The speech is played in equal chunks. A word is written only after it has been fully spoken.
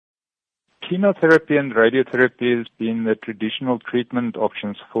Chemotherapy and radiotherapy has been the traditional treatment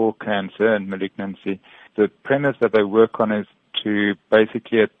options for cancer and malignancy. The premise that they work on is to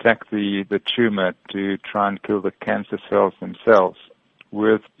basically attack the tumor to try and kill the cancer cells themselves.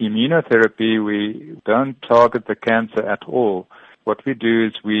 With immunotherapy, we don't target the cancer at all. What we do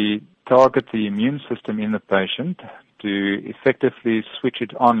is we target the immune system in the patient to effectively switch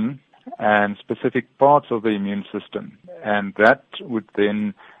it on and specific parts of the immune system. And that would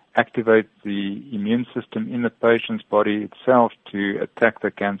then activate the immune system in the patient's body itself to attack the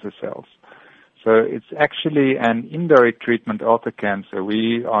cancer cells. So it's actually an indirect treatment of the cancer.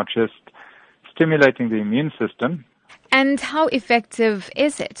 We are just stimulating the immune system. And how effective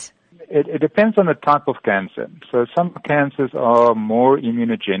is it? It depends on the type of cancer. So some cancers are more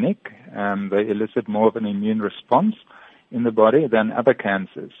immunogenic. They elicit more of an immune response in the body than other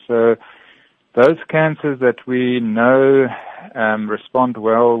cancers. So those cancers that we know respond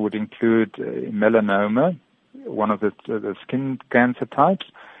well would include melanoma, one of the skin cancer types,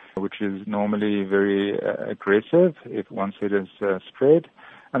 which is normally very aggressive if once it is spread.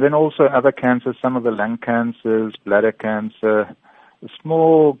 And then also other cancers, some of the lung cancers, bladder cancer, a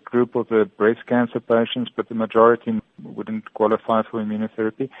small group of the breast cancer patients, but the majority wouldn't qualify for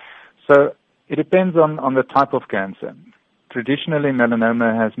immunotherapy. So it depends on the type of cancer. Traditionally,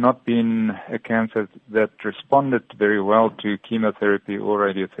 melanoma has not been a cancer that responded very well to chemotherapy or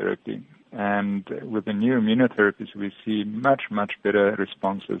radiotherapy. And with the new immunotherapies, we see much, much better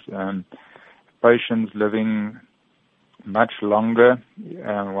responses. Patients living much longer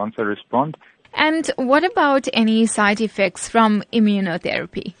once they respond. And what about any side effects from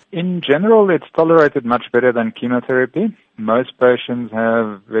immunotherapy? In general, it's tolerated much better than chemotherapy. Most patients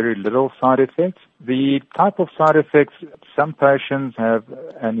have very little side effects. The type of side effects, some patients have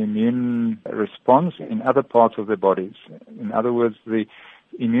an immune response in other parts of their bodies. In other words, the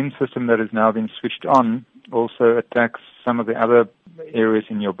immune system that has now been switched on also attacks some of the other areas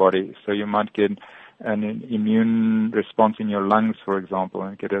in your body. So you might get an immune response in your lungs, for example,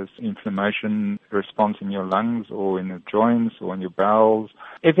 and get an inflammation response in your lungs or in the joints or in your bowels.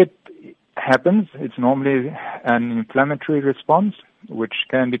 If it happens, it's normally an inflammatory response, which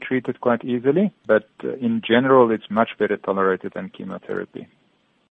can be treated quite easily, but in general, it's much better tolerated than chemotherapy.